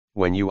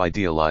When you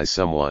idealize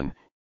someone,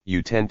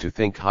 you tend to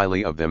think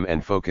highly of them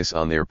and focus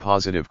on their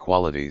positive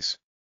qualities.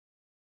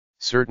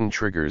 Certain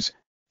triggers,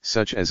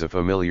 such as a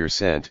familiar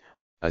scent,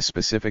 a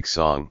specific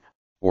song,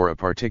 or a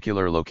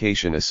particular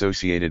location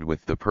associated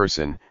with the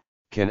person,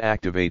 can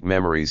activate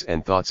memories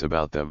and thoughts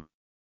about them.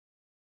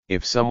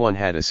 If someone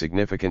had a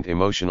significant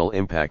emotional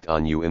impact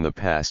on you in the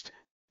past,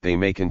 they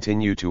may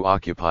continue to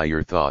occupy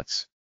your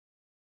thoughts.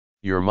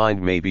 Your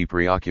mind may be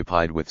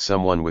preoccupied with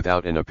someone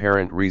without an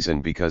apparent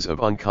reason because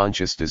of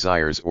unconscious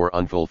desires or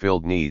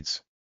unfulfilled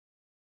needs.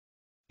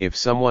 If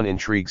someone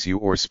intrigues you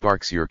or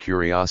sparks your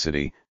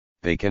curiosity,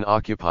 they can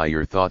occupy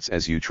your thoughts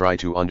as you try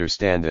to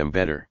understand them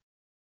better.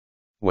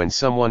 When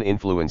someone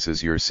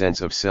influences your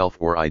sense of self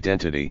or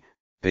identity,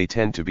 they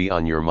tend to be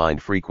on your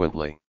mind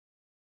frequently.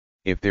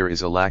 If there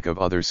is a lack of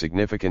other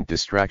significant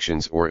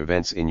distractions or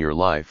events in your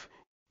life,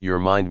 your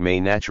mind may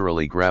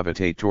naturally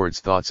gravitate towards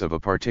thoughts of a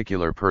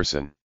particular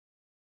person.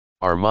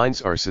 Our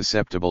minds are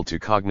susceptible to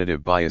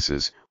cognitive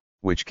biases,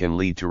 which can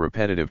lead to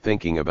repetitive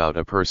thinking about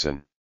a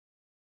person.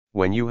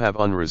 When you have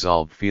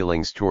unresolved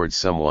feelings towards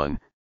someone,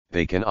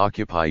 they can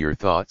occupy your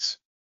thoughts.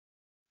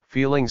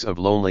 Feelings of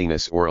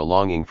loneliness or a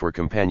longing for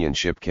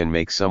companionship can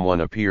make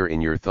someone appear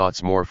in your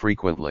thoughts more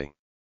frequently.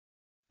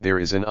 There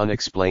is an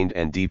unexplained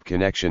and deep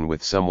connection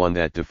with someone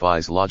that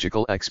defies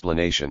logical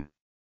explanation.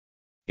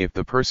 If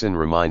the person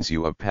reminds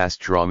you of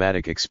past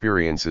traumatic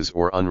experiences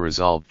or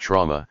unresolved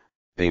trauma,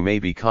 they may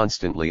be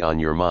constantly on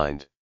your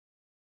mind.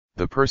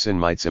 The person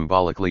might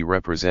symbolically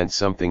represent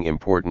something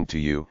important to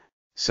you,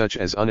 such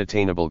as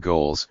unattainable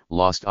goals,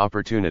 lost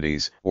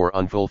opportunities, or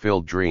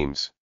unfulfilled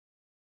dreams.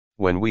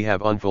 When we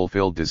have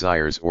unfulfilled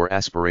desires or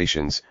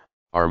aspirations,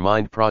 our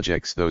mind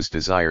projects those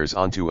desires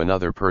onto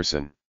another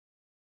person.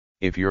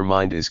 If your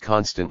mind is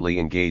constantly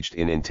engaged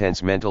in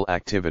intense mental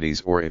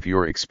activities or if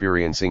you're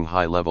experiencing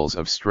high levels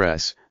of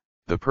stress,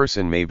 the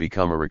person may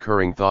become a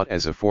recurring thought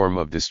as a form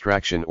of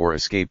distraction or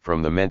escape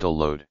from the mental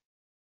load.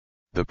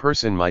 The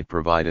person might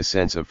provide a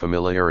sense of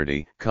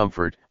familiarity,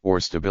 comfort, or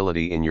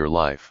stability in your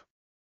life.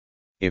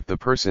 If the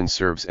person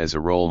serves as a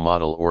role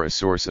model or a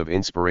source of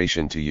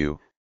inspiration to you,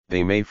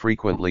 they may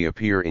frequently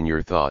appear in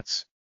your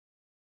thoughts.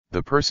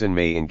 The person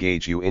may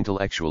engage you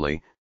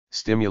intellectually,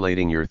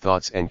 stimulating your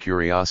thoughts and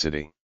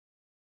curiosity.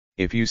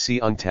 If you see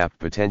untapped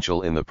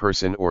potential in the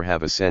person or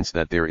have a sense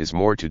that there is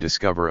more to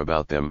discover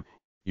about them,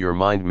 your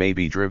mind may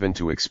be driven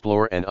to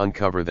explore and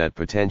uncover that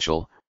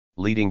potential,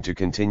 leading to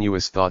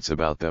continuous thoughts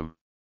about them.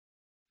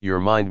 Your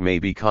mind may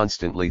be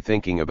constantly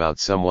thinking about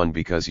someone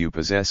because you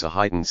possess a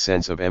heightened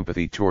sense of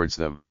empathy towards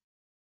them.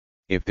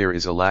 If there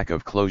is a lack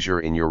of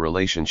closure in your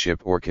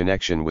relationship or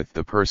connection with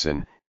the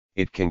person,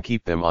 it can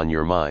keep them on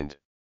your mind.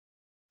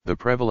 The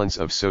prevalence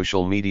of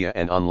social media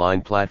and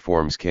online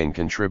platforms can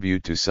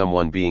contribute to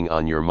someone being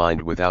on your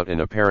mind without an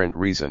apparent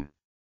reason.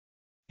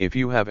 If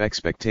you have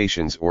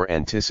expectations or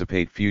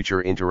anticipate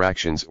future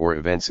interactions or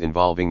events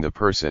involving the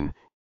person,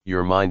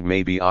 your mind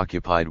may be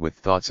occupied with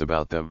thoughts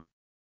about them.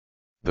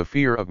 The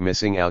fear of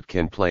missing out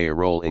can play a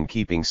role in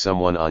keeping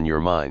someone on your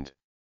mind.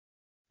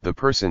 The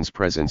person's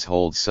presence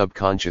holds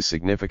subconscious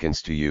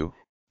significance to you,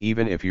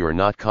 even if you are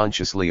not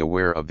consciously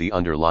aware of the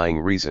underlying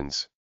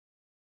reasons.